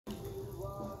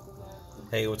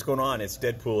Hey, what's going on? It's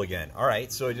Deadpool again. All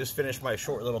right, so I just finished my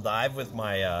short little dive with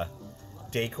my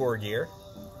Dacor gear,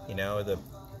 you know, the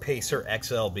Pacer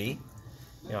XLB.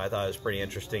 You know, I thought it was pretty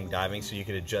interesting diving so you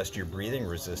could adjust your breathing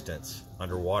resistance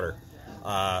underwater.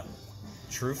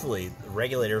 Truthfully, the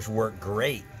regulators work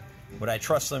great. Would I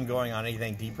trust them going on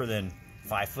anything deeper than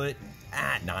 5 foot?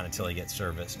 Not until I get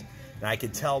serviced. And I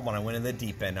could tell when I went in the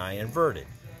deep end, I inverted.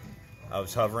 I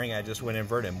was hovering, I just went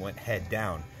inverted and went head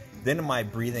down. Then my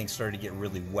breathing started to get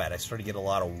really wet. I started to get a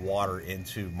lot of water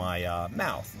into my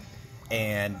mouth.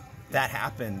 And that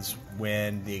happens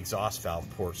when the exhaust valve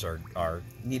ports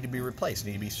need to be replaced,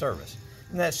 need to be serviced.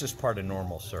 And that's just part of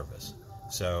normal service.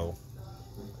 So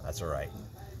that's all right.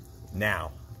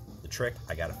 Now, the trick,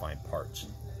 I got to find parts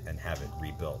and have it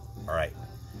rebuilt. All right.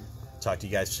 Talk to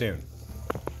you guys soon.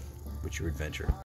 What's your adventure?